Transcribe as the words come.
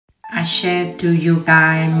I shared to you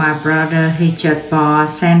guys, my brother, he just bought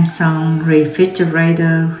Samsung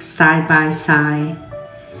refrigerator side by side.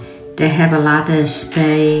 They have a lot of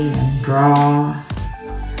space and drawer,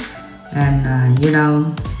 and you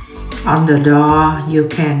know, on the door you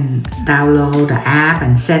can download the app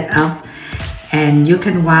and set up, and you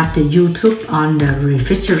can watch the YouTube on the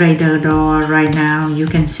refrigerator door. Right now you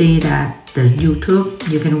can see that the YouTube,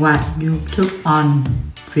 you can watch YouTube on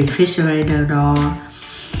refrigerator door.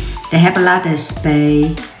 They have a lot of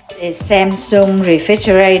space. It's Samsung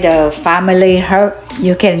refrigerator family hub.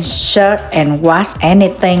 You can search and watch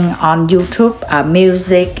anything on YouTube,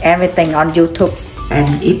 music, everything on YouTube. And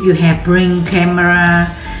if you have Ring camera,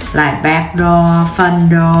 like back door, front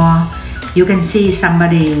door, you can see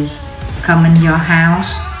somebody come in your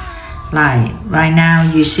house. Like right now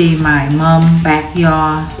you see my mom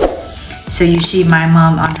backyard. So you see my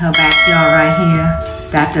mom on her backyard right here.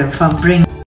 That's from Ring.